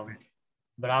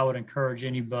 But I would encourage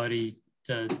anybody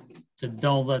to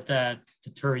don't let that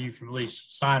deter you from at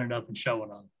least signing up and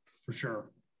showing up, for sure.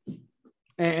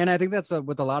 And I think that's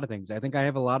with a lot of things. I think I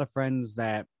have a lot of friends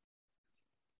that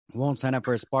won't sign up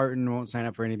for a Spartan, won't sign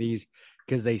up for any of these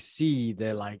because they see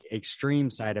the like extreme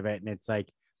side of it. And it's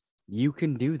like, you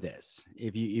can do this.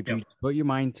 If you put your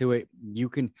mind to it, you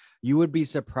would be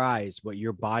surprised what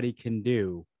your body can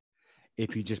do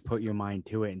if you just put your mind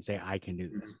to it and say, I can do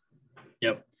this.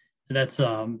 Yep. And that's,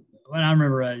 when I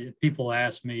remember people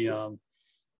ask me, I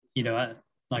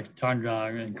like to talk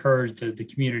to encourage the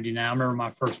community now. I remember my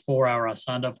first 4 hour I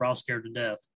signed up for, I was scared to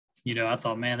death. I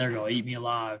thought, man, they're going to eat me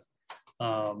alive.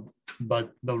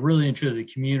 But really and truly,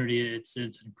 the community, it's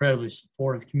an incredibly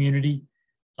supportive community.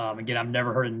 Again, I've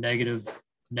never heard a negative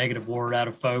word out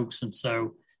of folks. And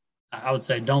so I would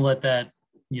say, don't let that,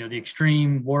 the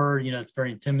extreme word, it's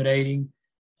very intimidating.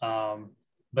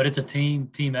 But it's a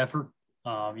team effort.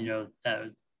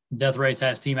 death race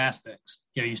has team aspects.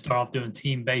 You start off doing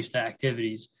team-based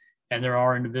activities, and there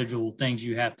are individual things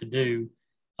you have to do.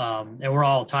 And we're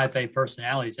all type A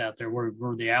personalities out there.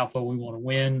 We're the alpha. We want to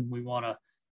win. We want to,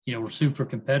 we're super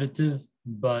competitive,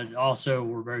 but also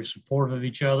we're very supportive of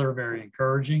each other, very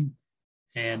encouraging.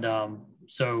 And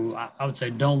so I would say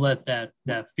don't let that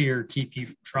fear keep you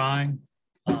from trying,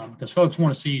 because folks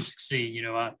want to see you succeed.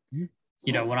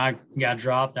 When I got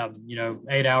dropped,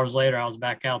 8 hours later, I was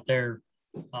back out there,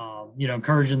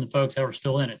 encouraging the folks that were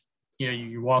still in it.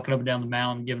 You're walking up and down the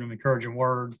mountain, giving them encouraging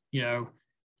word,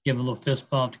 give them a little fist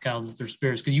bump to kind of lift their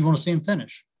spirits, because you want to see them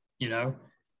finish,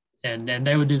 and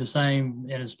they would do the same,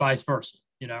 and it's vice versa,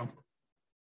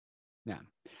 Yeah.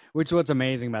 Which is what's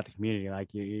amazing about the community.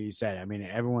 Like you said, I mean,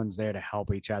 everyone's there to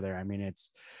help each other. I mean, it's,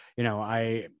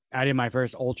 I did my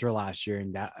first ultra last year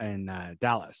in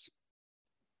Dallas.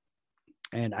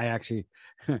 And I actually,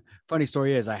 funny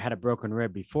story is I had a broken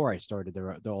rib before I started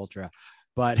the ultra,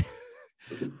 but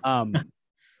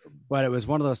it was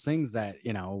one of those things that,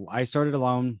 I started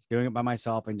alone, doing it by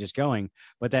myself and just going.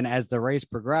 But then as the race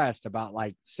progressed, about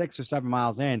like 6 or 7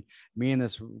 miles in, me and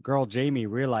this girl, Jamie,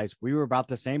 realized we were about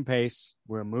the same pace.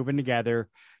 We were moving together.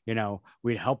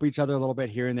 We'd help each other a little bit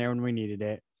here and there when we needed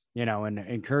it, and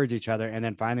encourage each other. And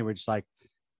then finally we're just like,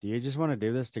 do you just want to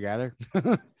do this together?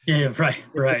 Yeah, right.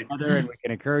 And we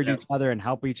can encourage each other and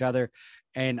help each other.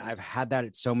 And I've had that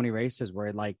at so many races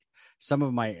where, like, some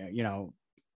of my,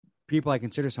 people I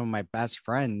consider some of my best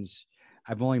friends,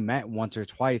 I've only met once or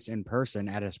twice in person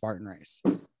at a Spartan race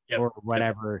or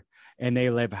whatever. And they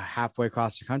live halfway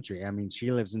across the country. I mean,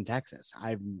 she lives in Texas.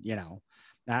 I've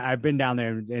been down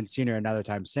there and seen her another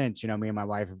time since, me and my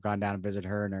wife have gone down and visit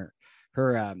her and her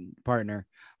partner.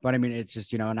 But I mean, it's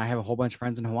just, and I have a whole bunch of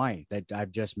friends in Hawaii that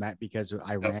I've just met because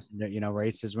I ran,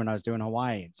 races when I was doing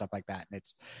Hawaii and stuff like that. And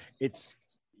it's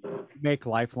make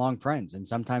lifelong friends. And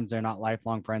sometimes they're not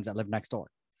lifelong friends that live next door,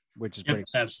 which is pretty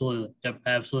cool. Absolutely. Yep,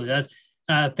 absolutely.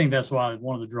 I think that's why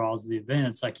one of the draws of the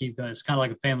event, it's kind of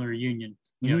like a family reunion.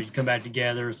 You come back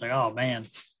together. It's like, oh man,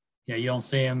 you don't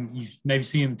see them. You maybe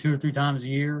see them 2 or 3 times a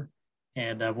year.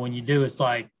 And when you do, it's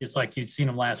like you'd seen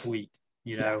them last week,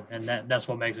 and that's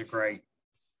what makes it great.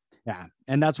 Yeah.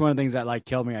 And that's one of the things that like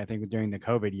killed me, I think, during the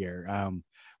COVID year,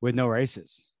 with no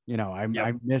races.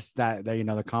 I missed that,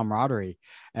 the camaraderie.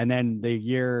 And then the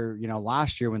year,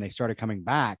 last year when they started coming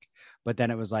back, but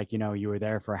then it was like, you were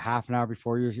there for half an hour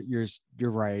before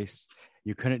your race.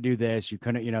 You couldn't do this. You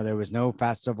couldn't, there was no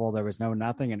festival. There was no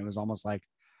nothing. And it was almost like,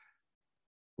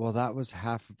 well, that was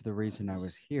half of the reason I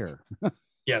was here.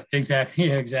 Yeah, exactly.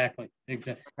 Yeah, exactly.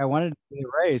 I wanted to do the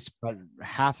race, but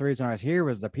half the reason I was here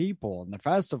was the people and the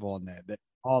festival and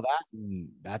all that. And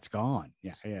that's gone.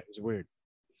 Yeah. It was weird.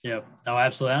 Yeah. No,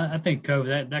 absolutely. I think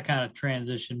COVID, that kind of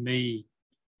transitioned me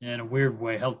in a weird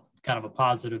way, helped kind of a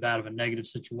positive out of a negative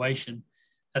situation.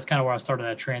 That's kind of where I started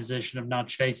that transition of not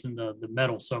chasing the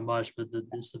medal so much, but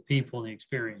it's the people and the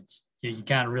experience. You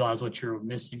kind of realize what you're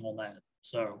missing on that.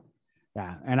 So.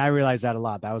 Yeah. And I realized that a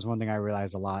lot. That was one thing I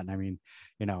realized a lot. And I mean,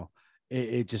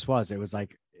 it just was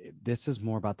like, this is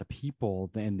more about the people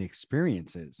than the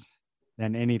experiences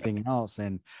than anything else.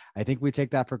 And I think we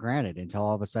take that for granted until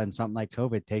all of a sudden something like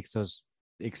COVID takes those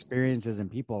experiences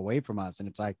and people away from us. And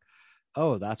it's like,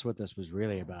 oh, that's what this was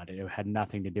really about. It had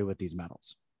nothing to do with these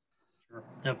medals. Sure.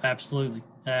 Yep. Absolutely.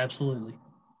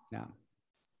 Yeah.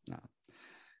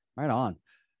 Right on.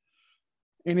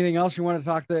 Anything else you want to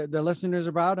talk to the listeners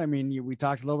about? I mean, we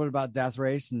talked a little bit about death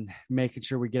race and making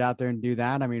sure we get out there and do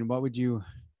that. I mean, what would you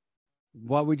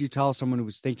tell someone who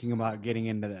was thinking about getting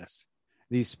into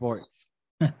these sports?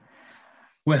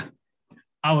 Well,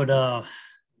 I would, what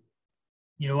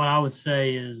I would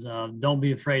say is don't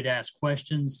be afraid to ask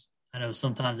questions. I know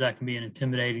sometimes that can be an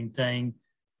intimidating thing.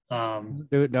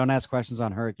 Don't ask questions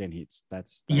on hurricane heats.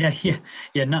 That's yeah.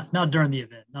 Not during the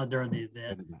event.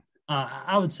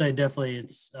 I would say definitely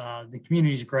it's the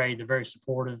community's great. They're very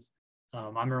supportive. I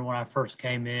remember when I first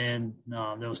came in,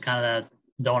 there was kind of that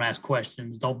don't ask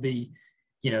questions, don't be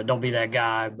that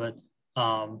guy. But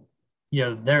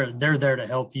they're there to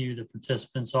help you. The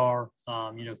participants are,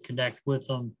 connect with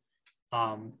them.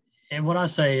 And what I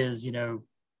say is,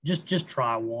 just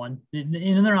try one.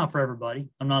 And they're not for everybody.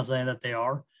 I'm not saying that they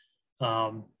are,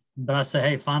 but I say,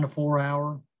 hey, find a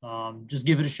 4-hour. Just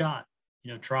give it a shot.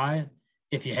 Try it.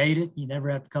 If you hate it, you never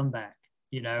have to come back,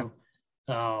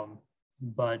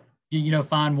 but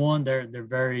find one. They're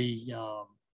very,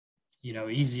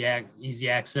 easy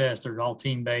access. They're all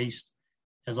team based.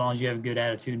 As long as you have a good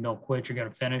attitude and don't quit, you're going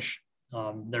to finish.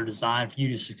 They're designed for you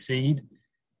to succeed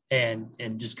and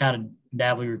just kind of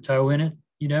dabble your toe in it,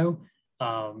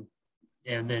 and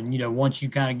And then, once you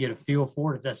kind of get a feel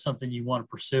for it, if that's something you want to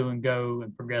pursue and go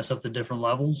and progress up to different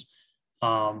levels,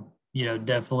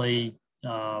 definitely,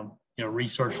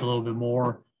 research a little bit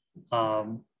more.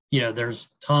 There's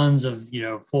tons of,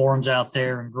 forums out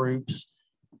there and groups.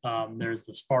 There's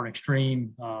the Spartan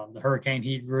Extreme, the Hurricane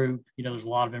Heat group. There's a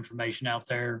lot of information out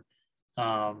there.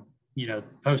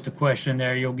 Post a question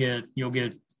there, you'll get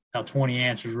about 20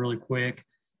 answers really quick.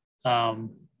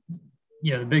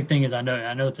 The big thing is I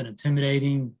know it's an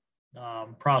intimidating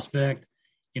prospect.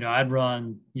 I'd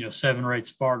run 7 or 8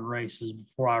 Spartan races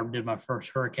before I did my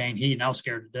first Hurricane Heat, and I was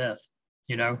scared to death.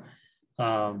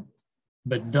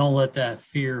 But don't let that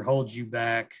fear hold you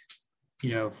back,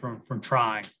 from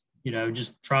trying.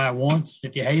 Just try it once.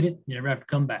 If you hate it, you never have to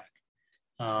come back.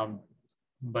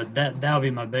 But that would be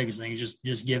my biggest thing.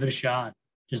 Just give it a shot.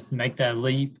 Just make that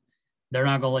leap. They're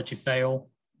not going to let you fail.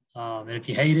 And if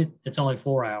you hate it, it's only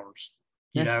 4 hours.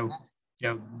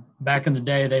 Back in the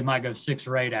day, they might go 6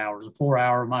 or 8 hours. A 4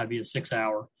 hour might be a 6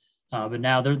 hour. But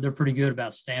now they're pretty good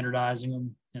about standardizing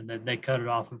them, and they cut it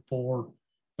off at 4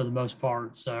 for the most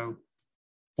part. So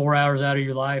 4 hours out of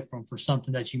your life for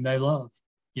something that you may love,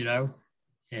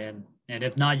 and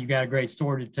if not, you got a great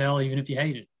story to tell, even if you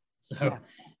hate it. So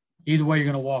either way, you're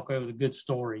going to walk away with a good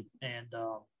story. And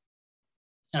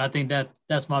I think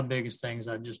that's my biggest thing is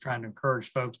I'm just trying to encourage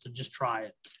folks to just try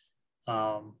it.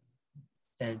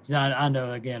 And I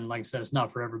know, again, like I said, it's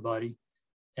not for everybody.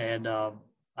 And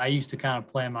I used to kind of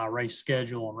plan my race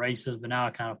schedule and races, but now I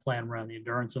kind of plan around the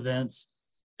endurance events,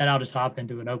 and I'll just hop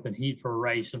into an open heat for a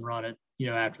race and run it,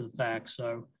 after the fact.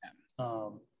 So,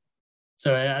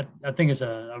 I think it's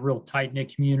a real tight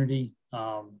knit community,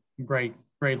 great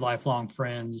lifelong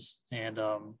friends. And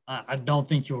I don't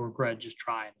think you'll regret just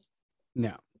trying it.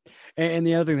 No. And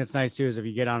the other thing that's nice too is if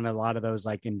you get on a lot of those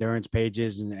like endurance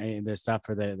pages and the stuff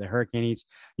for the Hurricane Heats,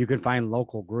 you can find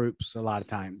local groups a lot of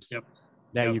times. Yep.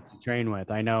 That you can train with.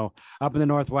 I know up in the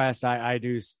Northwest, I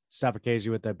do stuff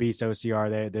occasionally with the Beast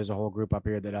OCR. There's a whole group up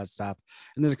here that does stuff.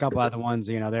 And there's a couple other ones,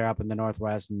 they're up in the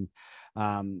Northwest, and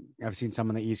I've seen some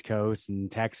on the East Coast,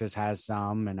 and Texas has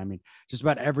some. And I mean, just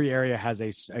about every area has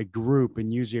a group.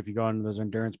 And usually if you go into those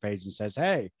endurance pages and says,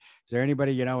 hey, is there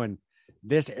anybody, in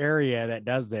this area that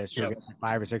does this, you'll get like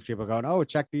 5 or 6 people going, oh,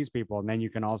 check these people. And then you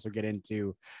can also get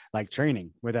into like training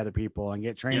with other people and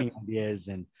get training ideas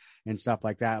and stuff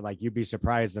like that. Like you'd be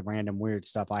surprised the random weird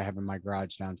stuff I have in my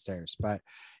garage downstairs. But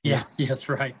yeah, that's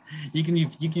right. You can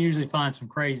usually find some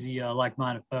crazy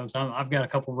like-minded folks. I've got a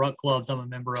couple rut clubs I'm a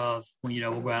member of.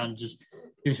 We'll go out and just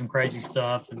do some crazy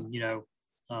stuff, and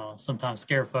sometimes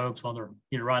scare folks while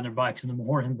they're riding their bikes in the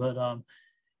morning. But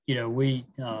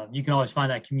you can always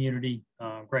find that community,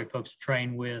 great folks to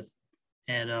train with,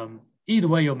 and either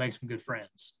way, you'll make some good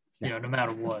friends. No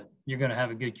matter what, you're going to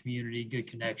have a good community, good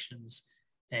connections,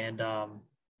 and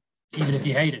even if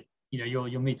you hate it,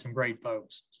 you'll meet some great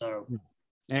folks. So,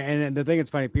 and the thing that's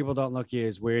funny, people don't look at you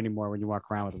as weird anymore when you walk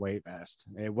around with a weight vest.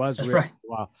 It was that's weird. Right.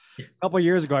 Well, a couple of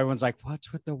years ago, everyone's like,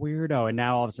 "What's with the weirdo?" And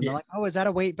now all of a sudden, they're like, "Oh, is that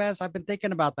a weight vest? I've been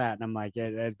thinking about that." And I'm like,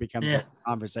 it becomes a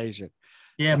conversation.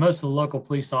 Yeah, most of the local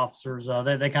police officers,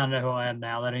 they kind of know who I am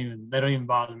now. They don't even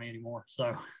bother me anymore.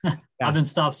 So I've been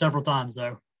stopped several times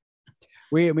though.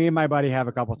 Me and my buddy have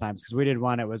a couple of times because we did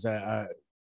one. It was a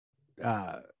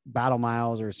Battle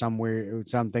Miles or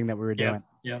something that we were doing.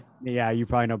 Yeah, you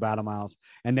probably know Battle Miles.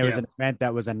 And there was an event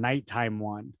that was a nighttime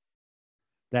one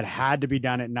that had to be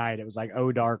done at night. It was like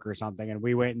dark or something, and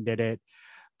we went and did it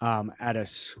at a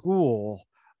school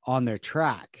on their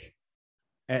track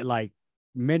at like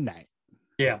midnight.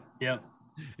 Yeah.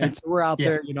 And so we're out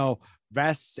there,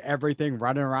 vests, everything,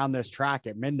 running around this track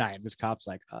at midnight. And this cop's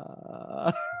like,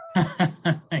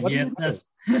 yeah,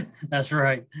 that's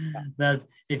right. That's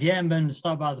if you haven't been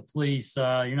stopped by the police,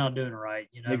 you're not doing it right.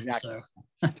 Exactly.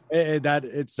 So.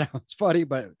 it sounds funny,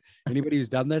 but anybody who's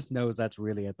done this knows that's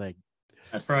really a thing.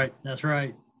 That's right.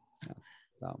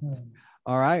 So,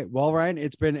 all right. Well, Ryan,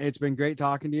 it's been great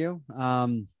talking to you.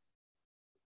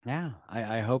 Yeah,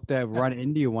 I hope to run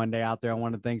into you one day out there on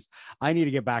one of the things. I need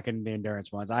to get back into the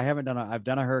endurance ones. I've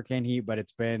done a Hurricane Heat, but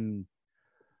it's been,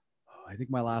 I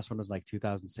think my last one was like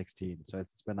 2016. So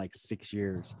it's been like 6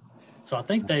 years. So I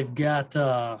think they've got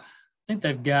the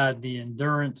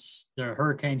endurance, the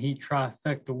Hurricane Heat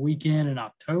trifecta weekend in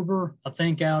October, I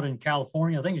think out in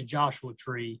California. I think it's Joshua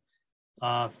Tree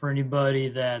for anybody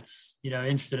that's,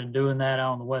 interested in doing that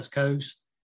out on the West Coast.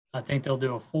 I think they'll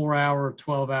do a 4-hour,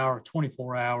 12-hour,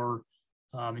 24-hour,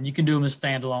 and you can do them as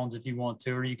standalones if you want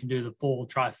to, or you can do the full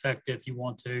trifecta if you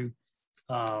want to.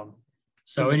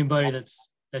 So anybody that's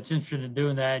interested in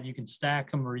doing that, you can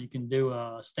stack them or you can do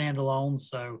a standalone.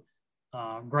 So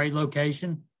great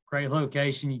location, great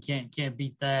location. You can't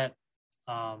beat that.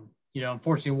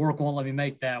 Unfortunately, work won't let me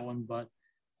make that one, but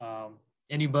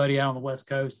anybody out on the West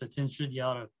Coast that's interested, you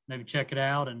ought to maybe check it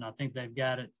out. And I think they've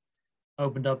got it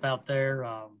opened up out there.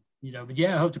 But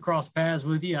I hope to cross paths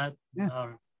with you.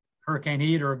 Hurricane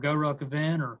Heat or a Go Ruck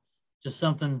event or just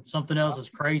something else that's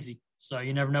crazy. So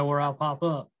you never know where I'll pop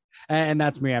up. And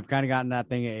that's me. I've kind of gotten that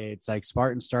thing. It's like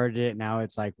Spartan started it. Now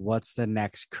it's like, what's the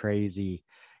next crazy,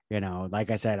 like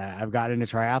I said, I've gotten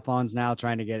into triathlons now,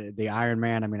 trying to get the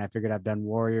Ironman. I mean, I figured I've done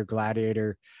Warrior,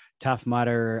 Gladiator, Tough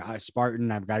Mudder,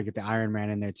 Spartan. I've got to get the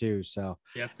Ironman in there too. So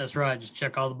yep, that's right. Just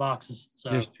check all the boxes.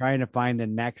 So just trying to find the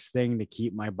next thing to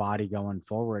keep my body going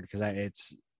forward. Cause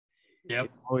it's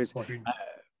always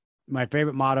my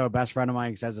favorite motto. A best friend of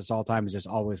mine says this all the time is just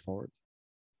always forward.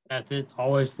 That's it.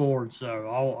 Always forward. So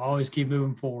I'll always keep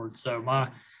moving forward. So I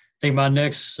think my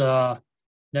next one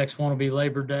will be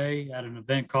Labor Day at an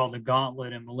event called the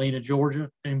Gauntlet in Molina, Georgia.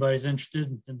 If anybody's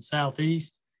interested in the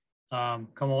Southeast, come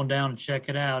on down and check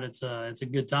it out. It's a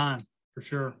good time for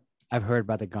sure. I've heard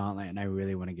about the Gauntlet and I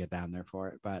really want to get down there for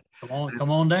it, but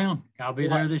come on down. I'll be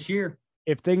there this year.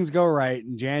 If things go right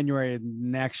in January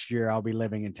next year, I'll be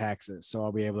living in Texas. So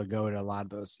I'll be able to go to a lot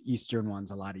of those Eastern ones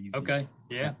a lot easier. Okay.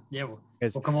 Yeah. Well,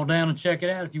 come on down and check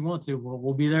it out if you want to.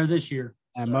 We'll be there this year.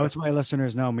 And most of my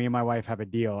listeners know me and my wife have a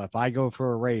deal. If I go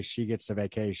for a race, she gets a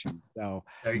vacation. So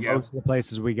most of the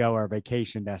places we go are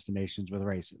vacation destinations with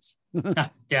races.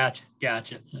 Gotcha.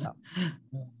 All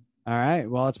right.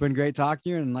 Well, it's been great talking to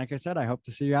you. And like I said, I hope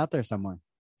to see you out there somewhere.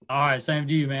 All right. Same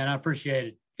to you, man. I appreciate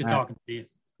it. Good talking to you.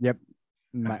 Yep.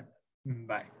 Bye.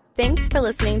 Bye. Thanks for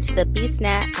listening to the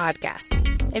BeastNet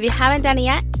podcast. If you haven't done it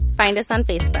yet, find us on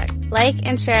Facebook, like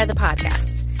and share the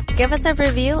podcast. Give us a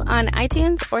review on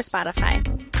iTunes or Spotify.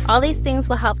 All these things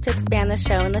will help to expand the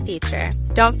show in the future.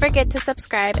 Don't forget to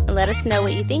subscribe and let us know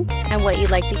what you think and what you'd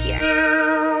like to hear.